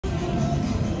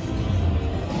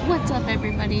What's up,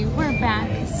 everybody? We're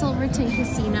back, Silverton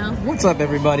Casino. What's up,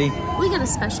 everybody? We got a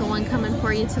special one coming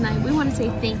for you tonight. We want to say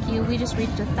thank you. We just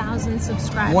reached 1,000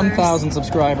 subscribers. 1,000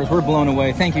 subscribers. We're blown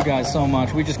away. Thank you guys so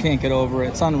much. We just can't get over it.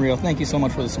 It's unreal. Thank you so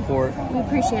much for the support. We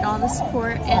appreciate all the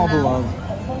support. And, all the love.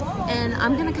 And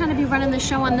I'm going to kind of be running the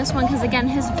show on this one because, again,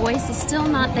 his voice is still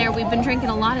not there. We've been drinking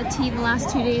a lot of tea the last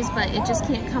 2 days, but it just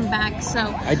can't come back. So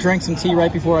I drank some tea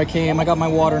right before I came. I got my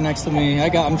water next to me.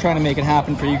 I'm trying to make it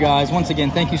happen for you guys. Once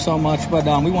again, thank you so much. But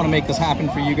we want to make this happen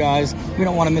for you guys. We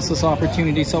don't want to miss this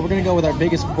opportunity. So we're going to go with our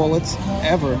biggest bullets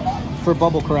ever for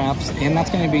bubble craps, and that's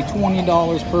going to be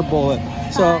 $20 per bullet.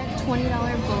 So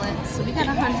 $20 bullets. So we got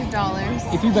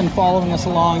 $100. If you've been following us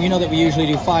along, you know that we usually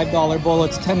do $5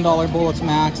 bullets, $10 bullets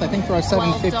max. I think for our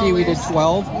 750 we did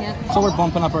 12. Yep. So we're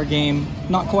bumping up our game.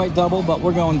 Not quite double, but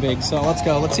we're going big. So let's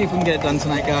go. Let's see if we can get it done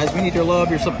tonight, guys. We need your love,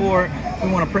 your support.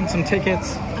 We want to print some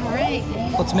tickets. All right.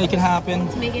 Let's make it happen.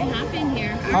 Let's make it happen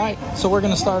here. All right. So we're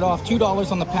going to start off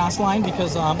 $2 on the pass line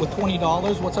because with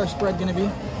 $20, what's our spread going to be?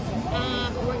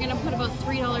 We're going to put about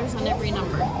 $3 on every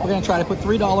number. We're going to try to put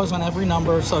 $3 on every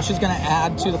number. So she's going to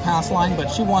add to the pass line, but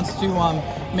she wants to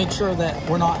make sure that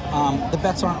we're not, the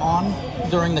bets aren't on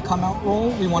during the come out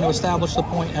roll. We want to establish the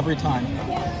point every time.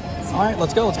 All right,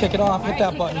 let's go. Let's kick it off. Hit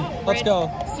that button. Let's go.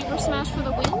 Super Smash for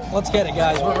the win. Let's get it,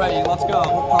 guys. We're ready. Let's go.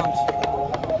 We're pumped.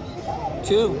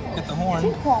 2. Hit the horn. I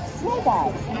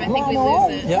think we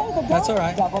lose it. Yep, that's all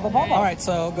right. All right,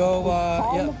 so go,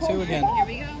 2 again. Here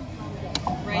we go.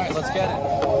 All right, let's get it.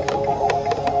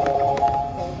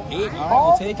 8. All right,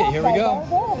 we'll take it. Here we go.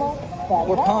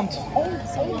 We're pumped. So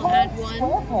we'll add 1.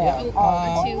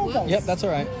 Yep. 2. Yep, that's all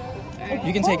right.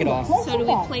 You can take it off. So do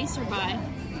we place or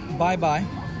buy? Bye.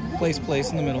 Place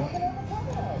in the middle.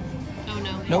 Oh,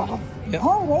 no. Nope. Yep.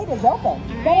 Hard 8 is open.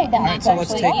 All right, so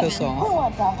let's take this Who off.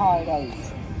 wants a hard 8?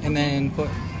 And then here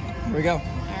we go.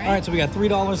 All right, so we got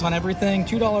 $3 on everything,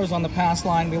 $2 on the pass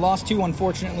line. We lost 2,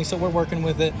 unfortunately, so we're working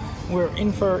with it. We're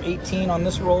in for 18 on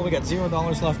this roll. We got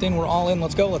 $0 left in. We're all in.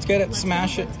 Let's go. Let's get it.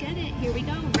 Smash it. Let's get it. Here we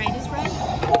go. Right is right.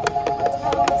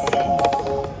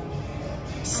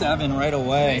 7 right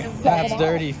away. That's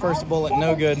dirty. First bullet,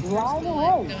 no good.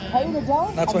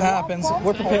 That's what happens.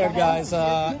 We're prepared, guys.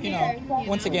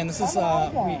 Once again, this is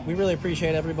we really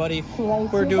appreciate everybody.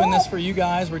 We're doing this for you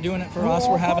guys. We're doing it for us.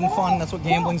 We're having fun. That's what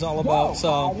gambling's all about. So,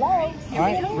 all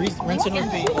right, rinse and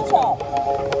repeat. Let's go.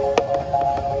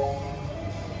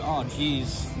 Oh,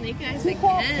 jeez. Snake eyes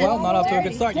again. Well, not off to a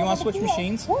good start. You want to switch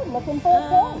machines? What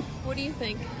do you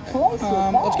think?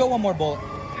 Let's go one more bullet.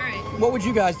 What would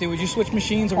you guys do? Would you switch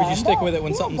machines or would you stick with it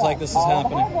when something's like this is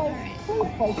happening? All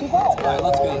right,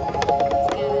 let's go.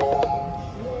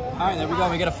 All right, there we go.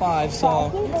 We get a 5. So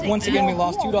once again, we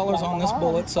lost $2 on this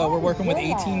bullet. So we're working with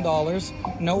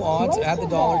 $18. No odds. Add the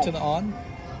dollar to the odd.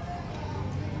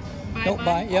 Nope,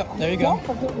 buy. Yep, there you go. Don't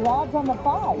forget your odds on the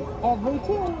 5. Every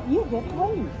 2, you get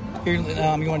 3. Here,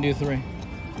 you want to do 3.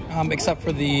 Except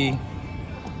for the...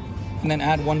 And then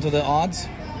add 1 to the odds.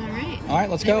 All right,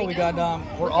 let's go. We got,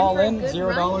 we're all in.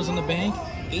 $0 in the bank.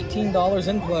 $18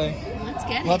 in play.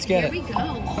 Let's get it. Here we go.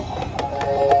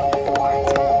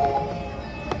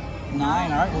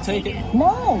 9. All right, we'll take it.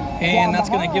 9. And that's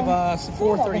going to give us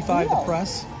 $4.35 to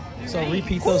press. So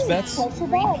repeat those bets. Repeat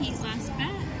last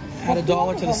bet. Add a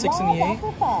dollar to the 6 and the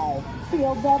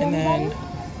 8. And then...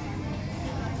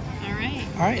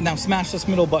 All right, now smash this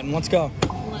middle button. Let's go.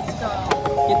 Let's go.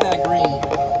 Get that green.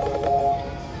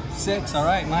 6. All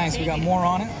right, nice. We got more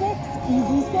on it. 6.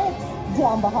 Easy 6.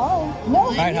 Down behind. No.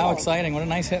 All right, how exciting. What a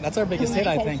nice hit. That's our biggest hit,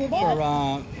 I think,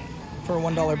 for a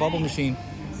 $1 bubble machine.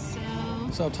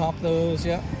 So top those,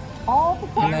 yep.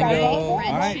 And then go,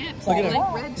 all right, look at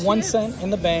it. 1 cent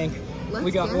in the bank. We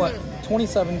got, what,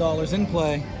 $27 in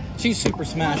play. She's super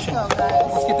smashing.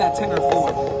 Let's get that 10 or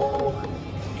 4.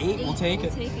 8, we'll take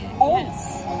it. 8.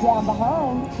 Down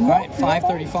behind. All right,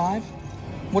 $5.35.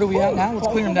 What are we at now? Let's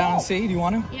clear them down and see. Do you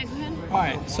want to? Yeah, go ahead. All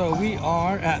right, so we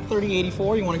are at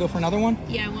 $30.84. You want to go for another one?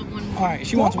 Yeah, I want 1 more. All right,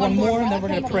 she wants 1 more, and then we're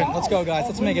going to print. Let's go, guys.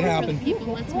 Let's make it happen.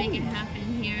 Let's make it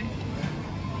happen here.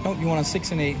 Oh, you want a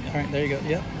 6 and 8. All right, there you go.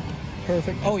 Yep.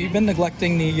 Perfect. Oh, you've been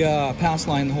neglecting the pass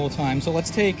line the whole time. So let's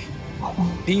take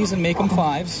these and make them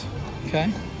 5s.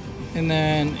 Okay. And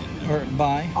then, or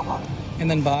buy. And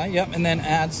then buy. Yep. And then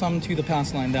add some to the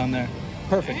pass line down there.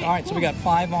 Perfect. All right, so we got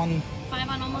 5 on... 5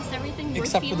 on almost everything.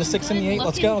 Except for the 6 and the 8.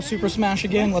 Let's go. Super smash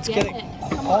again. Let's get it.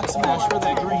 Hulk smash for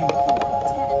that green.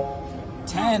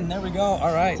 10. There we go.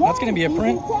 All right. That's going to be a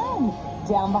print. 10.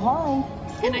 Down behind.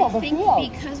 And I think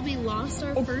because we lost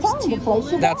our first 2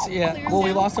 bullets. That's, yeah. Well,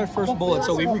 we lost our first bullet,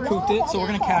 so we recouped it. So we're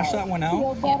going to cash that one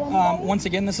out. Once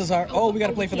again, this is our, we got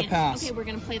to play for the pass. Okay, we're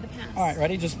going to play the pass. All right,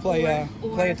 ready? Just play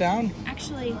it down.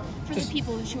 Actually, for the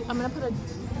people, I'm going to put a...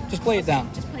 Just play it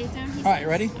down. Just play it down. All right,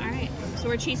 ready? All right. So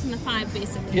we're chasing the 5,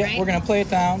 basically, Yeah, right? we're going to play it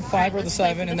down, 5 or the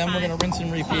 7, and then we're going to rinse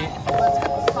and repeat.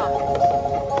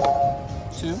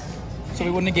 2. So we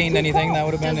wouldn't have gained anything. That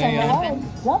would have been a...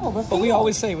 But we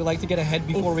always say we like to get ahead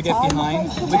before we get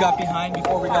behind. We got behind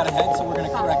before we got ahead, so we're going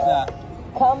to correct that.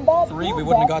 3, we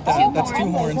wouldn't have got that. That's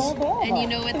 2 horns. And you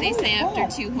know what they say after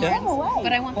 2 horns? Yeah.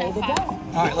 But I want that 5.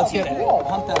 All right, let's get it.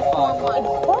 Hunt that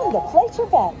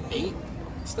 5. 8.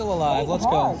 Still alive. Let's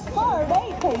go.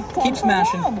 Keep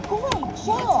smashing.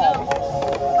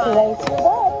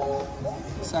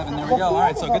 7. There we go. All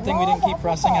right, so good thing we didn't keep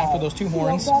pressing after those 2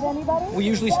 horns. We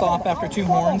usually stop after 2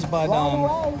 horns, but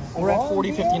we're at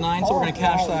 40.59, so we're going to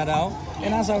cash that out.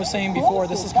 And as I was saying before,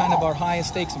 this is kind of our highest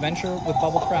stakes venture with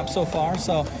bubble crap so far,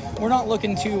 so we're not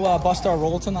looking to bust our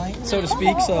roll tonight, so to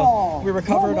speak. So we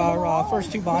recovered our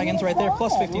first 2 buy-ins right there,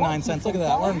 plus 59 cents. Look at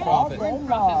that. We're in profit. We're in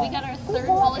profit. We got our 3rd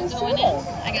bullet going in.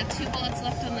 I got 2 bullets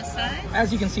left on the side.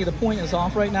 As you can see, the point is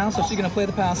off right now, so she's going to play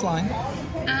the pass line.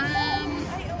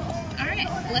 All right,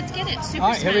 let's get it. Super All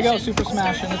right, here we go. smashing. Super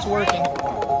smashing. It's working.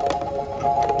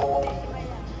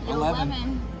 11.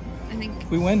 I think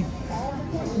We win.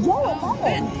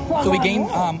 So we gained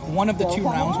one of the 2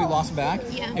 rounds we lost back.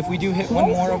 Yeah. If we do hit one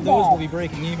more of those, we'll be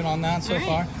breaking even on that so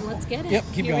far. Let's get it. Yep,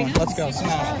 keep Here going. Let's go.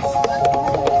 Smash. 9.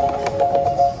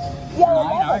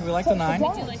 All right, we like the 9.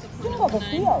 I do like a point on the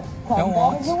 9. No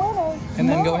wants. And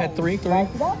then go ahead 3.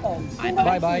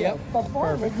 Bye-bye. Yep.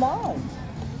 Perfect.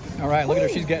 All right, look at her.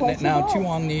 She's getting it now. 2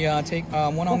 on the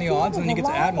 1 on the odds, and then you get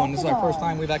to add 1. This is our first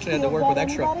time we've actually had to work with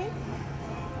extra.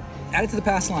 Add it to the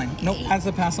pass line. Nope, add it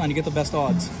to the pass line. You get the best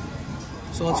odds.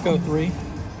 So let's go 3.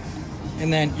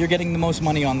 And then you're getting the most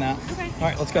money on that. Okay. All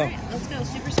right, let's go. All right, let's go.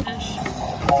 Super smash.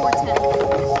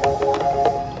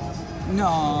 410.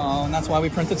 No, and that's why we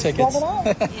print the tickets.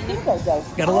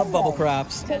 Gotta love bubble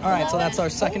craps. All right, so that's our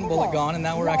second bullet gone, and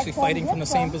now we're actually fighting from the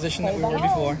same position that we were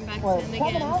before. Back 10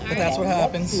 again. But that's what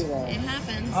happens. It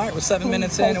happens. All right, we're 7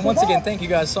 minutes in, and once again, thank you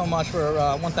guys so much for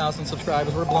 1,000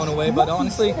 subscribers. We're blown away, but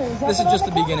honestly, this is just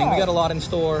the beginning. We got a lot in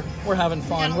store. We're having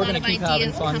fun. We're gonna keep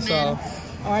having fun. So,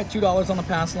 all right, $2 on the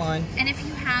pass line. And if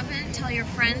you haven't, tell your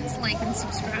friends, like and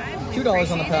subscribe.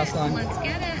 $2 on the pass line. Let's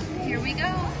get it. Here we go.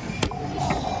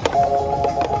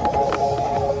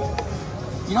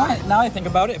 You know, now I think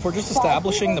about it, if we're just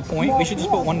establishing the point, we should just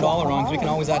put $1 on because we can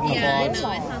always add enough odds. Yeah,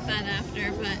 I know. I thought that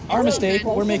after, but Our it's mistake.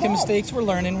 all good. We're making mistakes. We're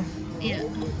learning. Yeah.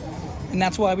 And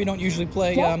that's why we don't usually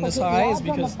play this high, is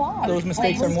because those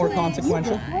mistakes are more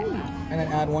consequential. And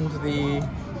then add 1 to the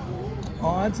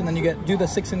odds, and then you do the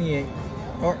 6 and the 8.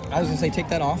 Or I was gonna say take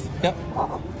that off. Yep.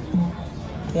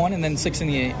 1 and then 6 and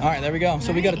the 8. All right, there we go.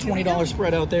 So we got a $20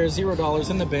 spread out there, $0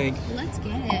 in the bank. Let's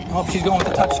get it. Oh, she's going with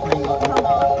the touchscreen button.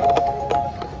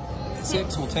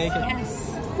 6, we'll take it. Yes.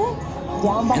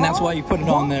 And that's why you put it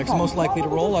on there, because most likely to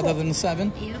roll other than the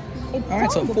 7. Yep. All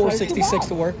right, so 466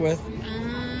 to work with.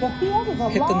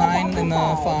 Hit the 9 and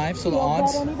the 5, so the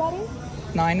odds.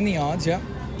 9 in the odds, yep.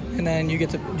 And then you get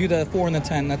to do the 4 and the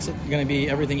 10. That's going to be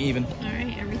everything even. All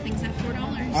right, everything's at $4.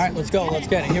 All right, let's go. Let's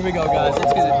get it. Here we go, guys.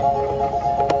 Let's get it.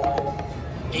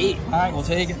 8. All right, we'll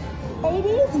take it. 8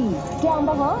 easy. Down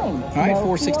behind. All right,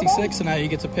 466. So now you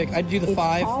get to pick. I'd do the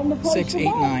 5, 6, 8,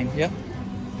 9. Yep.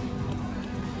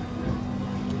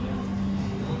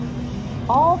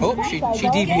 Oh, she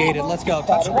deviated. Let's go.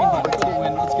 Touchscreen button for the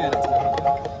win. Let's get it.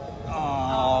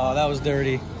 Oh, that was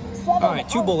dirty. All right,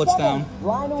 2 bullets down. 3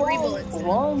 bullets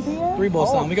down. 3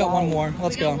 bullets down. We got 1 more.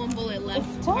 Let's We got go. 1 bullet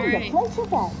left. All right.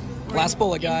 Last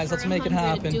bullet, guys. Let's make it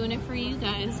happen. Doing it for you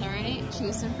guys, all right?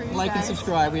 Chasing for you Like and guys.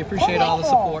 subscribe. We appreciate all the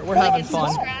support. We're having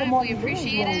fun. Subscribe. We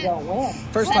appreciate it.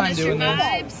 First Send time us your doing this.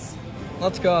 vibes.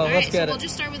 Let's go. All Let's right, get so we'll it.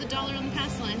 just start with $1 on the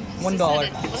pass line. $1.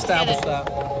 Let's Establish get it. that.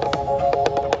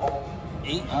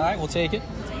 8. All right, we'll take it.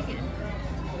 Take it.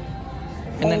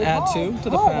 And then add 2 to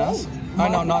the pass. Oh,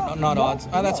 no, not odds.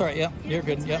 Oh, that's all right. Yep, you're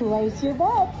good. Yep. Place your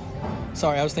bets.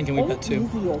 Sorry, I was thinking we bet 2.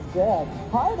 Easy is good.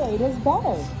 Hard 8 is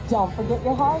better. Don't forget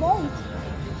your hard 8.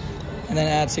 And then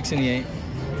add 6 and the 8.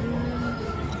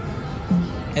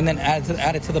 And then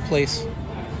add it to the place.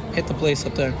 Hit the place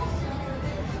up there.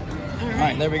 All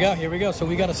right, there we go. Here we go. So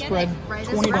we got to spread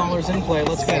 $20 in play.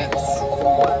 Let's get it.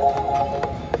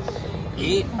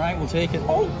 8. All right, we'll take it.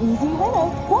 8 easy winner.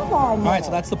 Come on. All right,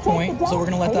 so that's the point. So we're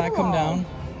going to let that come down.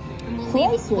 And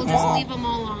we'll just leave them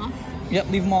all off. Yep,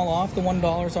 leave them all off. The $1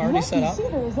 already set up.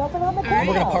 And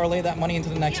we're going to parlay that money into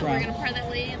the next round. We're going to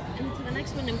parlay into the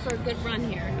next one and for a good run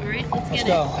here. All right, let's get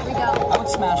go. Here we go. I would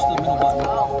smash the middle button.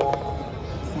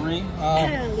 3.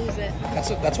 Lose it.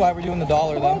 That's why we're doing the $1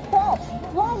 though.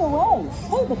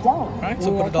 All right,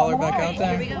 so put a $1 back out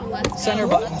there. Here we go. Let's Center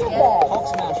go. button. Hulk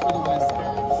smash for the win.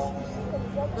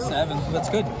 7. That's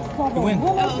good. You win.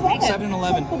 Oh, okay, 7 and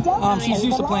 11. She's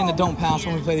used to playing the don't pass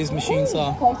when we play these machines, so.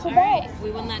 All right,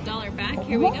 we won that $1 back.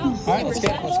 Here we go. All right, let's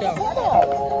get it. Let's go.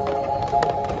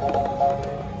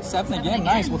 7 again.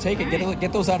 Nice. We'll take it.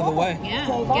 Get those out of the way. Yeah,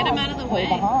 get them out of the way.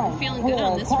 We're feeling good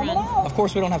on this run. Of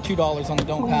course, we don't have $2 on the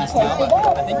don't pass now, but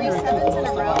I think we're too close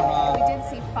to our. We did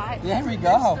see 5. There we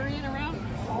go. 3 in a row.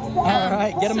 All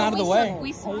right, get them out of the way.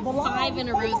 We saw 5 in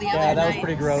a row the other night. Yeah, that was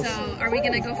pretty gross. So, are we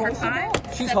going to go for 5?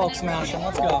 She's Hulk smashing.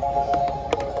 Let's go.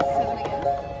 7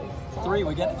 again. 3,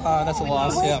 we get. That's a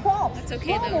loss. Yeah. That's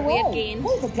okay though. We had gained.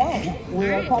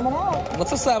 Right.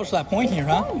 Let's establish that point here,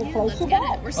 huh? Yeah, let's get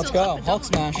it. We're Let's still go. up a Hulk double.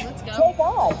 smash. Let's go.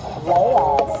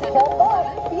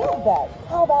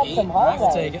 8. Alright,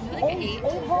 we'll take it. I like an 8.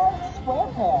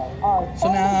 So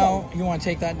now you want to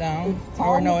take that down,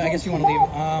 or no? I guess you want to leave.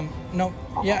 No.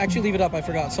 Yeah, actually leave it up. I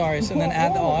forgot. Sorry. So, and then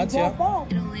add the odds. Yeah.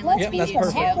 It only lets Yep, me that's do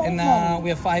perfect. 2. And we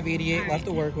have 588 left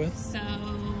to work with.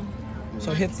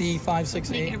 So hit the 5, 6,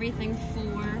 Make 8. everything 4.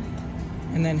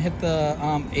 And then hit the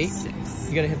 8. 6.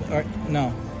 You gotta hit.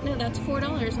 No. No, that's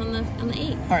 $4 on the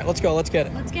 8. All right, let's go. Let's get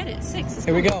it. Let's get it. 6. Is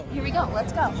Here we coming. go. Here we go.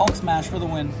 Let's go. Hulk smash for the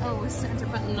win. Oh, center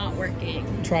button not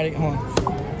working. Try to. Hold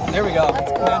on. There we go.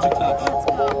 Let's go. Magic touch. Let's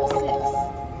go.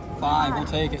 5. We'll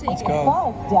take it. Let's go.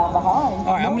 All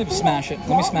right, I'm gonna smash it.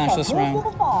 Let me smash this round.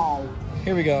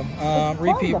 Here we go.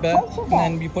 Repeat bet, and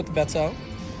then you put the bets out.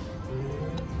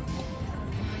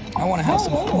 I want to have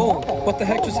some. Whoa! What the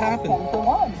heck just happened?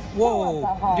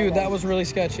 Whoa, dude, that was really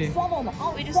sketchy.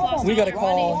 We just lost. We got a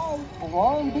call.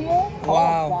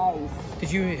 Wow.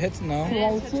 Did you hit? No. I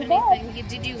didn't touch anything.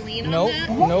 Did you lean on Nope. that?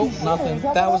 Nope. Nothing.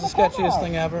 That was the sketchiest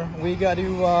thing ever. We got to.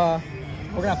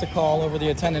 We're gonna have to call over the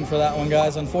attendant for that one,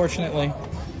 guys. Unfortunately,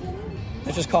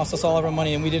 it just cost us all of our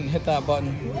money, and we didn't hit that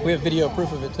button. We have video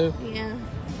proof of it too. Yeah.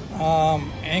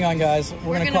 Hang on, guys.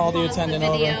 We're gonna call the attendant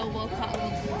over. We'll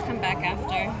come back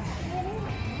after.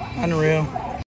 Unreal.